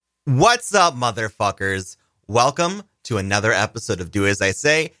What's up, motherfuckers? Welcome to another episode of Do As I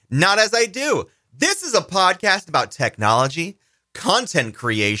Say, Not As I Do. This is a podcast about technology, content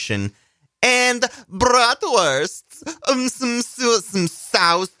creation, and bratwursts. Some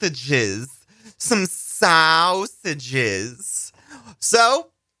sausages. Some sausages.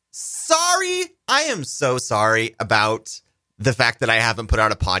 So, sorry. I am so sorry about the fact that I haven't put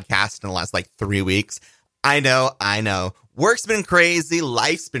out a podcast in the last, 3 weeks. I know. Work's been crazy.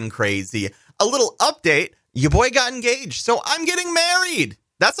 Life's been crazy. A little update. Your boy got engaged, so I'm getting married.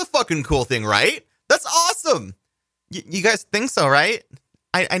 That's a fucking cool thing, right? That's awesome. You guys think so, right?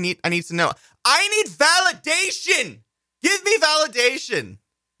 I need to know. I need validation. Give me validation.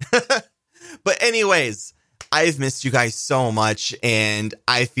 But anyways, I've missed you guys so much, and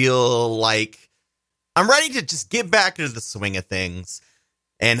I feel like I'm ready to just get back into the swing of things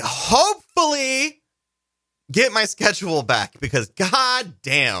and hopefully get my schedule back, because god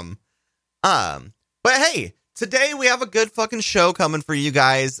damn. But hey, today we have a good fucking show coming for you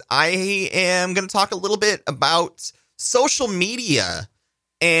guys. I am going to talk a little bit about social media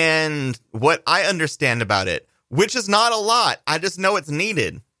and what I understand about it, which is not a lot. I just know it's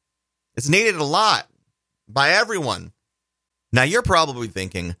needed. It's needed a lot by everyone. Now you're probably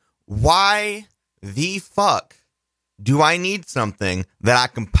thinking, why the fuck do I need something that I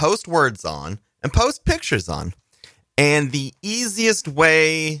can post words on and post pictures on? And the easiest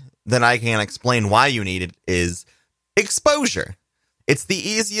way that I can explain why you need it is exposure. It's the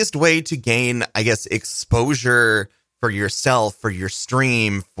easiest way to gain, exposure for yourself, for your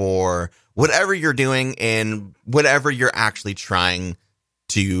stream, for whatever you're doing and whatever you're actually trying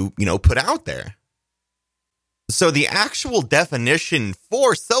to, put out there. So the actual definition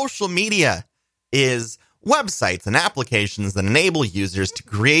for social media is websites and applications that enable users to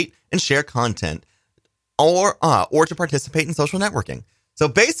create and share content or to participate in social networking. So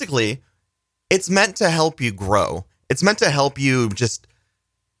basically, it's meant to help you grow. It's meant to help you just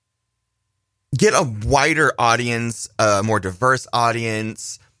get a wider audience, a more diverse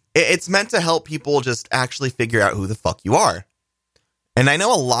audience. It's meant to help people just actually figure out who the fuck you are. And I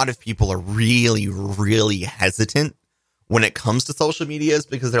know a lot of people are really, really hesitant when it comes to social medias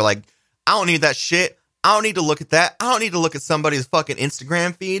because they're like, I don't need that shit. I don't need to look at that. I don't need to look at somebody's fucking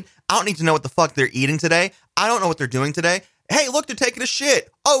Instagram feed. I don't need to know what the fuck they're eating today. I don't know what they're doing today. Hey, look, they're taking a shit.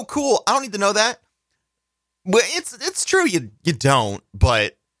 Oh, cool. I don't need to know that. Well, it's true. You don't,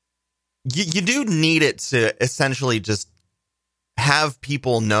 but you do need it to essentially just have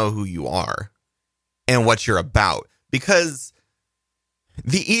people know who you are and what you're about. Because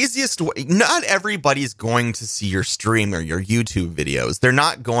the easiest way, not everybody's going to see your stream or your YouTube videos. They're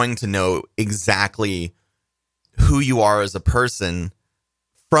not going to know exactly who you are as a person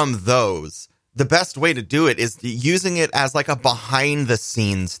from those. The best way to do it is using it as like a behind the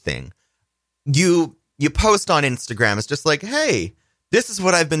scenes thing. You post on Instagram. It's just like, hey, this is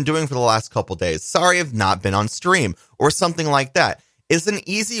what I've been doing for the last couple days. Sorry, I've not been on stream or something like that. It's an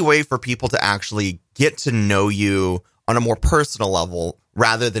easy way for people to actually get to know you on a more personal level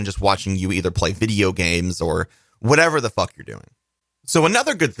rather than just watching you either play video games or whatever the fuck you're doing. So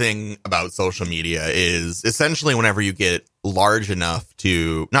another good thing about social media is essentially whenever you get large enough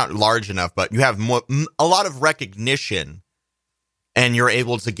to, not large enough, but you have a lot of recognition and you're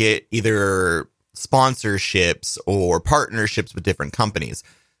able to get either sponsorships or partnerships with different companies.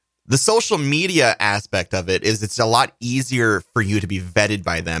 The social media aspect of it is it's a lot easier for you to be vetted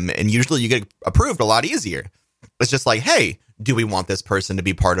by them. And usually you get approved a lot easier. It's just like, hey, do we want this person to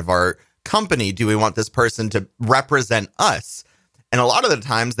be part of our company? Do we want this person to represent us? And a lot of the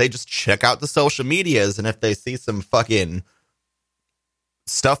times they just check out the social medias. And if they see some fucking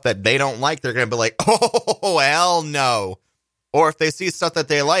stuff that they don't like, they're going to be like, oh, hell no. Or if they see stuff that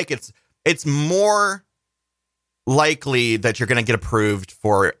they like, it's more likely that you're going to get approved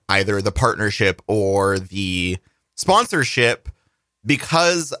for either the partnership or the sponsorship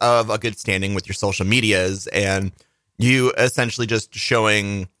because of a good standing with your social medias and you essentially just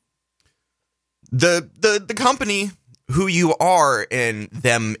showing the company who you are and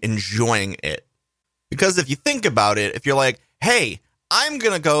them enjoying it. Because if you think about it, if you're like, hey, I'm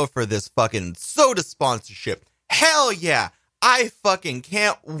going to go for this fucking soda sponsorship. Hell yeah. I fucking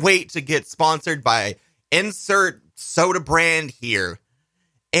can't wait to get sponsored by insert soda brand here.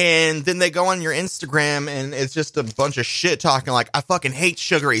 And then they go on your Instagram and it's just a bunch of shit talking like, I fucking hate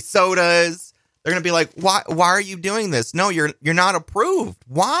sugary sodas. They're going to be like, why are you doing this? No, you're not approved.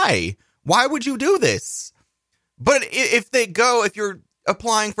 Why? Why would you do this? But if you're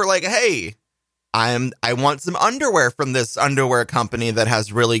applying for like, hey, I want some underwear from this underwear company that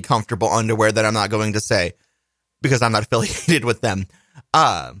has really comfortable underwear that I'm not going to say because I'm not affiliated with them.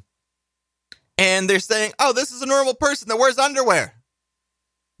 and they're saying, oh, this is a normal person that wears underwear.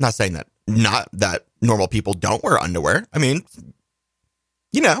 Not saying that not that normal people don't wear underwear. I mean,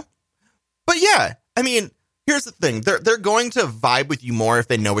 you know, but yeah, I mean, here's the thing. They're going to vibe with you more if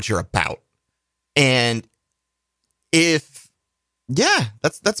they know what you're about. And that's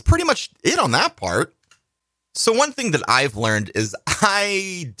pretty much it on that part. So one thing that I've learned is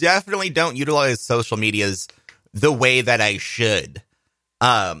I definitely don't utilize social medias the way that I should.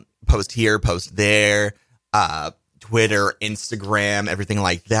 Post here, post there, Twitter, Instagram, everything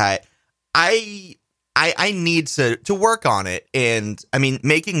like that. I need to work on it. And I mean,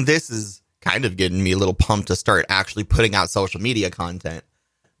 making this is kind of getting me a little pumped to start actually putting out social media content.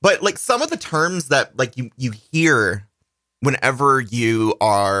 But like some of the terms that like you hear whenever you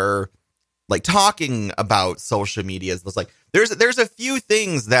are like talking about social media, it's like there's a few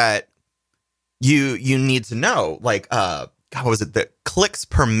things that you need to know. Like what was it? The clicks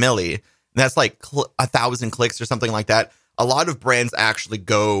per milli. That's like 1,000 clicks or something like that. A lot of brands actually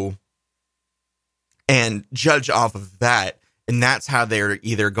go and judge off of that, and that's how they're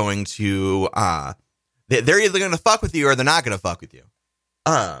either going to they're either going to fuck with you or they're not going to fuck with you.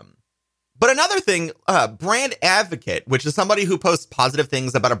 But another thing, brand advocate, which is somebody who posts positive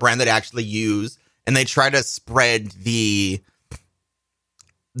things about a brand that they actually use, and they try to spread the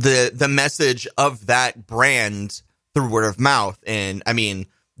message of that brand through word of mouth. And I mean,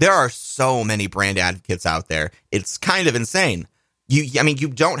 there are so many brand advocates out there. It's kind of insane. You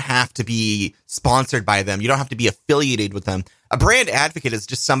don't have to be sponsored by them. You don't have to be affiliated with them. A brand advocate is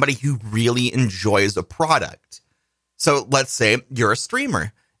just somebody who really enjoys a product. So let's say you're a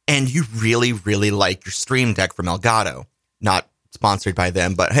streamer and you really, really like your Stream Deck from Elgato. Not sponsored by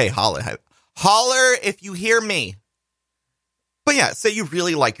them, but hey, holler if you hear me. But yeah, say you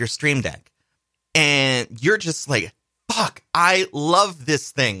really like your Stream Deck and you're just like, fuck, I love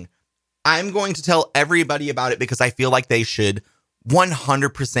this thing. I'm going to tell everybody about it because I feel like they should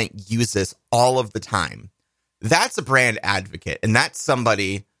 100% use this all of the time. That's a brand advocate. And that's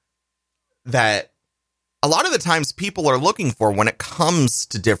somebody that a lot of the times people are looking for when it comes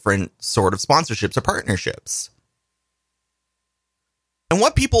to different sort of sponsorships or partnerships. And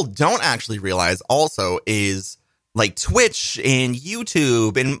what people don't actually realize also is like Twitch and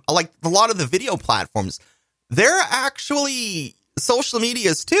YouTube and like a lot of the video platforms, they're actually social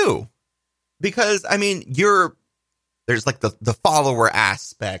medias too. Because I mean, there's like the follower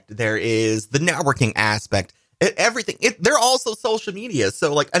aspect, there is the networking aspect, everything. They're also social media.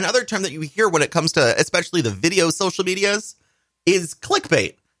 So like another term that you hear when it comes to especially the video social medias is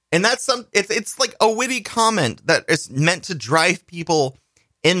clickbait. And that's it's like a witty comment that is meant to drive people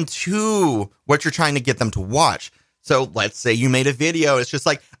into what you're trying to get them to watch. So let's say you made a video. It's just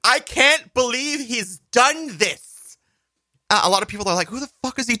like, I can't believe he's done this. A lot of people are like, who the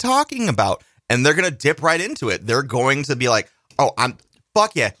fuck is he talking about? And they're going to dip right into it. They're going to be like, oh,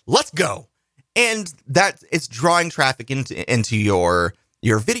 fuck yeah, let's go. And that it's drawing traffic into your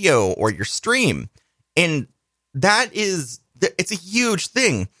video or your stream. And it's a huge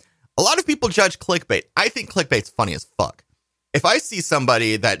thing. A lot of people judge clickbait. I think clickbait's funny as fuck. If I see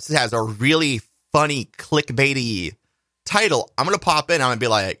somebody that has a really funny clickbaity title, I'm going to pop in. I'm going to be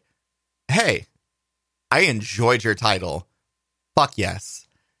like, hey, I enjoyed your title. Fuck yes.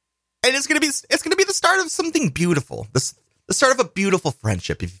 And it's gonna be the start of something beautiful. The start of a beautiful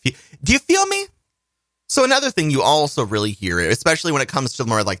friendship. Do you feel me? So another thing you also really hear, especially when it comes to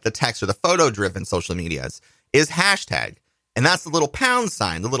more like the text or the photo driven social medias, is hashtag. And that's the little pound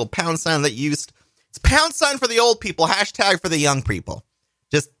sign that used. It's pound sign for the old people, hashtag for the young people.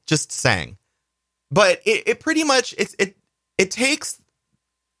 Just saying. But it pretty much it takes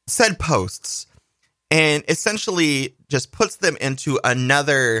said posts and essentially just puts them into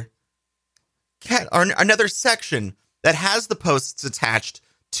another section that has the posts attached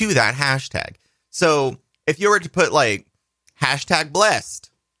to that hashtag. So if you were to put like hashtag blessed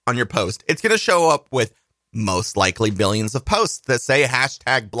on your post, it's going to show up with most likely billions of posts that say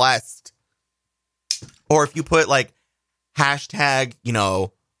hashtag blessed. Or if you put like hashtag,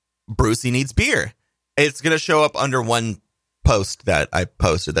 Brucey needs beer, it's going to show up under one post that I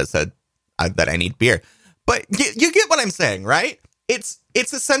posted that said that I need beer. But you get what I'm saying, right? It's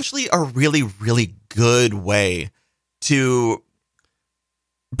essentially a really, really good way to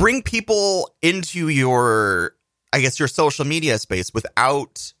bring people into your social media space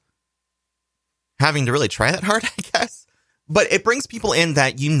without having to really try that hard, I guess. But it brings people in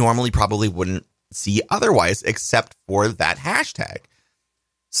that you normally probably wouldn't see otherwise, except for that hashtag.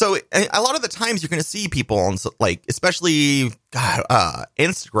 So a lot of the times you're going to see people on like, especially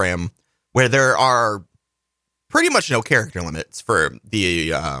Instagram, where there are pretty much no character limits for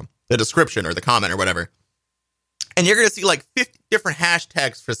the the description or the comment or whatever. And you're going to see like 50 different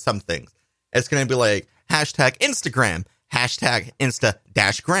hashtags for some things. It's going to be like hashtag Instagram, hashtag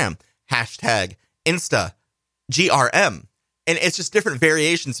Insta-gram, hashtag Insta GRM. And it's just different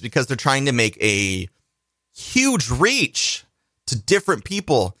variations because they're trying to make a huge reach to different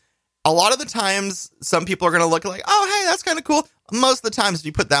people. A lot of the times, some people are going to look like, oh, hey, that's kind of cool. Most of the times, if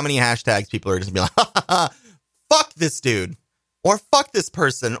you put that many hashtags, people are just going to be like, ha, ha, ha, fuck this dude, or fuck this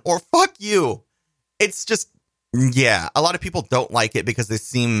person, or fuck you. It's just, yeah, a lot of people don't like it because it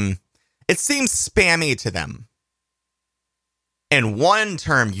seems spammy to them. And one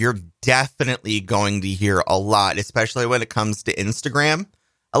term you're definitely going to hear a lot, especially when it comes to Instagram,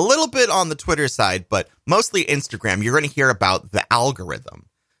 a little bit on the Twitter side, but mostly Instagram, you're going to hear about the algorithm.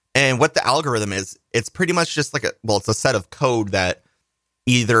 And what the algorithm is, it's pretty much just like it's a set of code that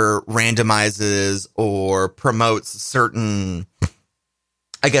either randomizes or promotes certain,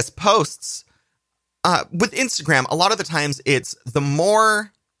 I guess, posts. With Instagram, a lot of the times it's the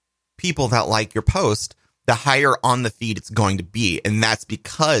more people that like your post, the higher on the feed it's going to be. And that's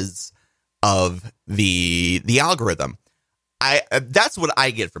because of the algorithm. That's what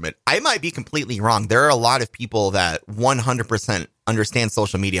I get from it. I might be completely wrong. There are a lot of people that 100% understand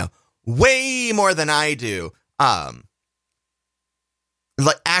social media way more than I do. Like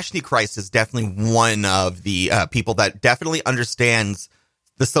Ashley Christ is definitely one of the people that definitely understands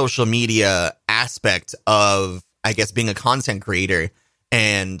the social media aspect of, I guess, being a content creator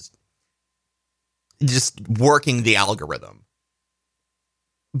and just working the algorithm.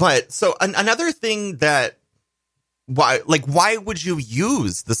 But so another thing that why would you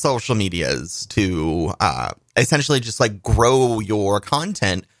use the social medias to essentially just like grow your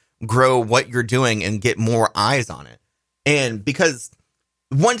content, grow what you're doing and get more eyes on it? And because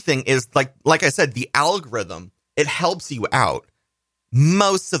one thing is like I said, the algorithm, it helps you out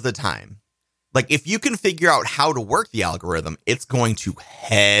most of the time. Like if you can figure out how to work the algorithm, it's going to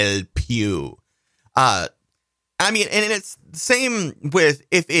help you. I mean, and it's the same with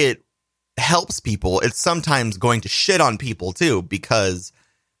if it helps people, it's sometimes going to shit on people too, because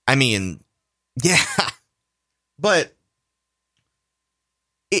I mean, yeah, but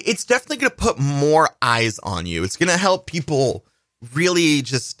it's definitely going to put more eyes on you. It's going to help people really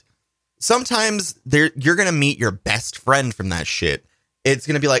just, sometimes you're going to meet your best friend from that shit. It's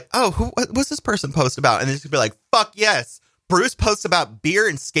going to be like, oh, what's this person post about? And it's going to be like, fuck yes, Bruce posts about beer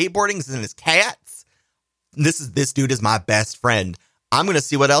and skateboarding and his cats. This dude is my best friend. I'm going to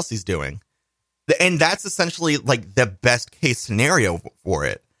see what else he's doing. And that's essentially like the best case scenario for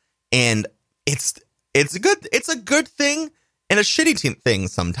it. And it's a good thing and a shitty thing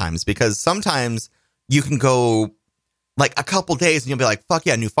sometimes, because sometimes you can go like a couple days and you'll be like, fuck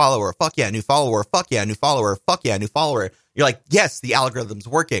yeah, new follower, fuck yeah, new follower, fuck yeah, new follower, fuck yeah, new follower. You're like, yes, the algorithm's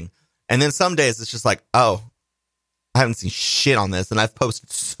working. And then some days it's just like, oh, I haven't seen shit on this and I've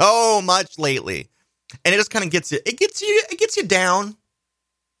posted so much lately. And it just kind of gets you down.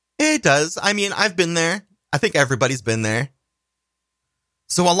 It does. I mean, I've been there. I think everybody's been there.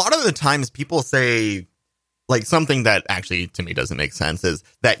 So a lot of the times people say, like, something that actually to me doesn't make sense is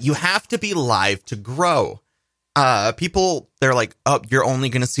that you have to be live to grow. People, they're like, oh, you're only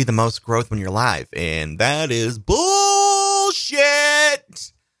going to see the most growth when you're live. And that is bullshit.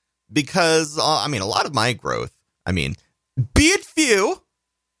 Because, I mean, a lot of my growth, I mean, be it few,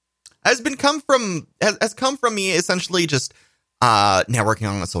 has come from me essentially just networking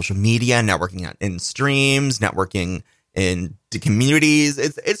on social media, networking in streams, networking in the communities.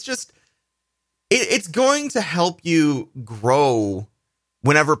 It's just, it's going to help you grow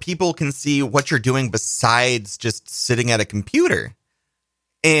whenever people can see what you're doing besides just sitting at a computer.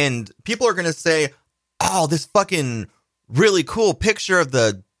 And people are going to say, oh, this fucking really cool picture of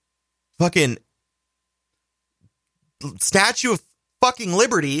the fucking Statue of fucking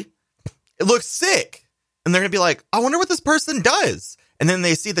Liberty. It looks sick. And they're going to be like, I wonder what this person does. And then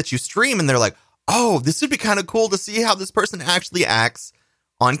they see that you stream and they're like, oh, this would be kind of cool to see how this person actually acts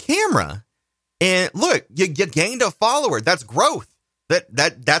on camera. And look, you gained a follower. That's growth.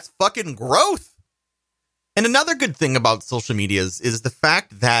 That's fucking growth. And another good thing about social media is the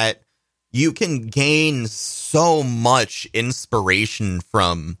fact that you can gain so much inspiration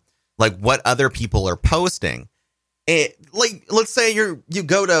from like what other people are posting. Like, let's say you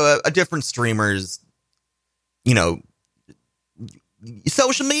go to a different streamer's,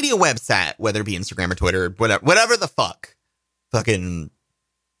 social media website, whether it be Instagram or Twitter, whatever the fuck.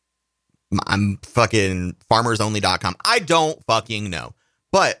 I'm fucking farmersonly.com. I don't fucking know.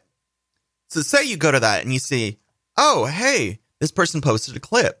 But so say you go to that and you see, oh, hey, this person posted a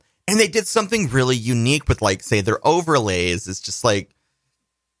clip and they did something really unique with, like, say their overlays. It's just like,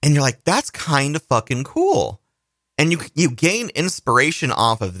 And you're like, that's kind of fucking cool. And you gain inspiration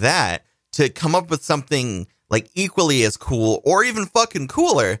off of that to come up with something like equally as cool or even fucking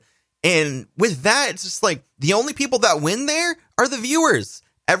cooler. And with that, it's just like the only people that win there are the viewers.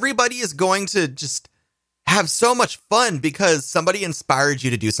 Everybody is going to just have so much fun because somebody inspired you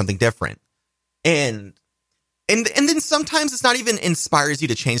to do something different. And then sometimes it's not even inspires you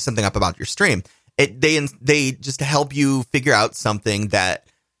to change something up about your stream. They just help you figure out something that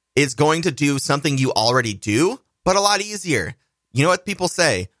is going to do something you already do, but a lot easier. You know what people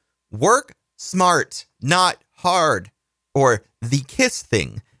say? Work smart, not hard. Or the KISS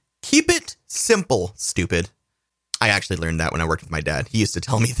thing. Keep it simple, stupid. I actually learned that when I worked with my dad. He used to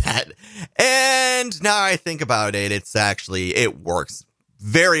tell me that. And now I think about it, it works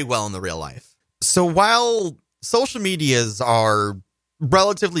very well in the real life. So while social medias are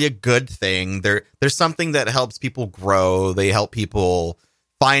relatively a good thing, they're something that helps people grow. They help people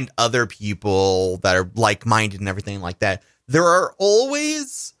find other people that are like-minded and everything like that. There are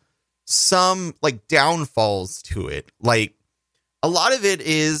always some like downfalls to it. Like a lot of it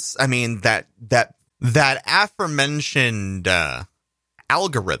is, I mean, that aforementioned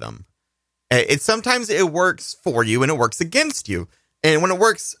algorithm. Sometimes it works for you and it works against you. And when it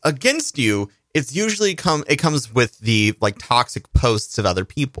works against you, it's usually it comes with the like toxic posts of other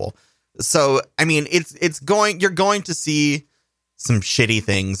people. So I mean, you're going to see some shitty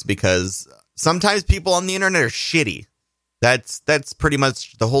things because sometimes people on the internet are shitty. That's pretty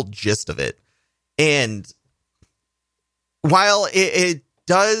much the whole gist of it. And while it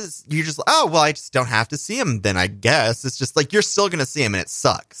does, you're just, oh, well, I just don't have to see him then, I guess. It's just like, you're still going to see him and it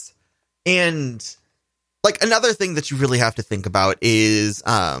sucks. And like another thing that you really have to think about is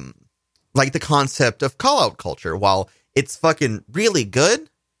like the concept of call out culture. While it's fucking really good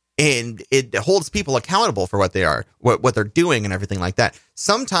and it holds people accountable for what they are, what they're doing and everything like that,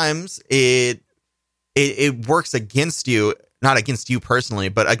 sometimes it works against you, not against you personally,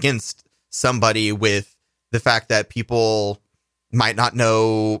 but against somebody with the fact that people might not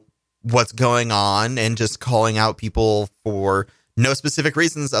know what's going on and just calling out people for no specific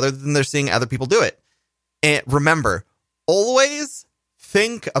reasons other than they're seeing other people do it. And remember, always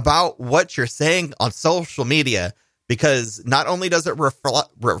think about what you're saying on social media, because not only does it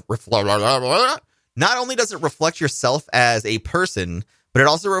reflect yourself as a person, but it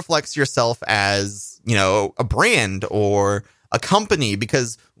also reflects yourself as, you know, a brand or a company,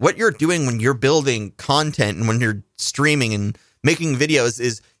 because what you're doing when you're building content and when you're streaming and making videos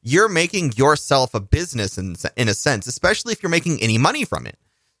is you're making yourself a business in a sense, especially if you're making any money from it.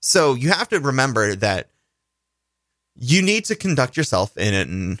 So you have to remember that you need to conduct yourself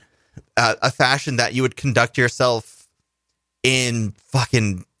in a fashion that you would conduct yourself in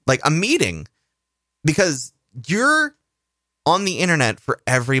fucking like a meeting, because you're on the internet for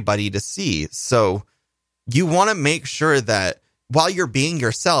everybody to see. So you want to make sure that while you're being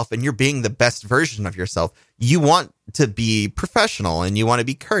yourself and you're being the best version of yourself, you want to be professional and you want to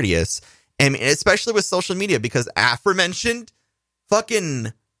be courteous. And especially with social media, because aforementioned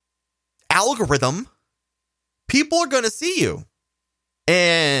fucking algorithm, people are going to see you.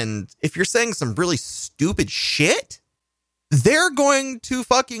 And if you're saying some really stupid shit, they're going to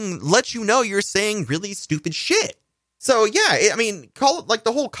fucking let you know you're saying really stupid shit. So yeah, I mean,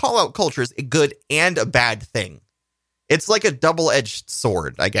 the whole call out culture is a good and a bad thing. It's like a double-edged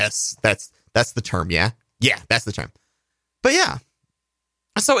sword, I guess. That's the term, yeah? Yeah, that's the term. But yeah.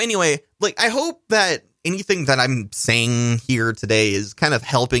 So anyway, like, I hope that anything that I'm saying here today is kind of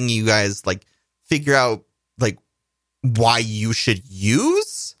helping you guys, like, figure out, like, why you should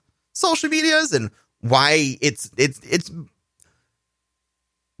use social medias and why it's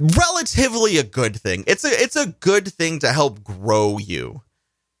relatively a good thing. It's a good thing to help grow you.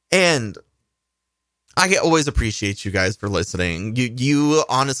 And I always appreciate you guys for listening. You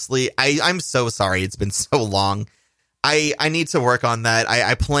honestly, I'm so sorry it's been so long. I need to work on that.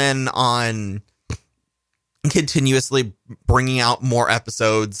 I plan on continuously bringing out more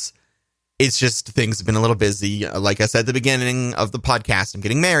episodes. It's just things have been a little busy. Like I said at the beginning of the podcast, I'm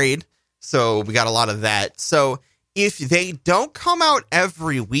getting married, so we got a lot of that. So if they don't come out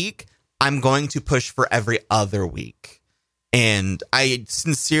every week, I'm going to push for every other week. And I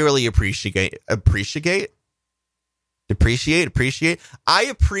sincerely appreciate I appreciate the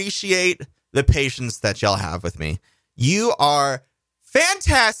patience that y'all have with me. You are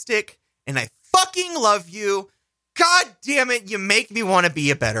fantastic, and I fucking love you. God damn it, you make me want to be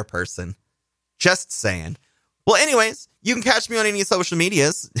a better person. Just saying. Well, anyways, you can catch me on any social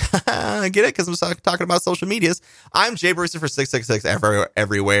medias. I get it, because I'm talking about social medias. I'm Jay Brewster for 666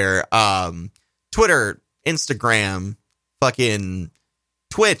 everywhere. Twitter, Instagram, fucking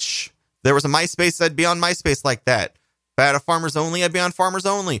Twitch. If there was a MySpace, I'd be on MySpace like that. If I had a Farmers Only, I'd be on Farmers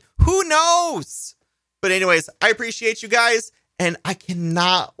Only. Who knows? But anyways, I appreciate you guys, and I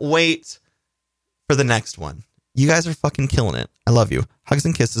cannot wait for the next one. You guys are fucking killing it. I love you. Hugs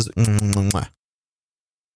and kisses. Mwah.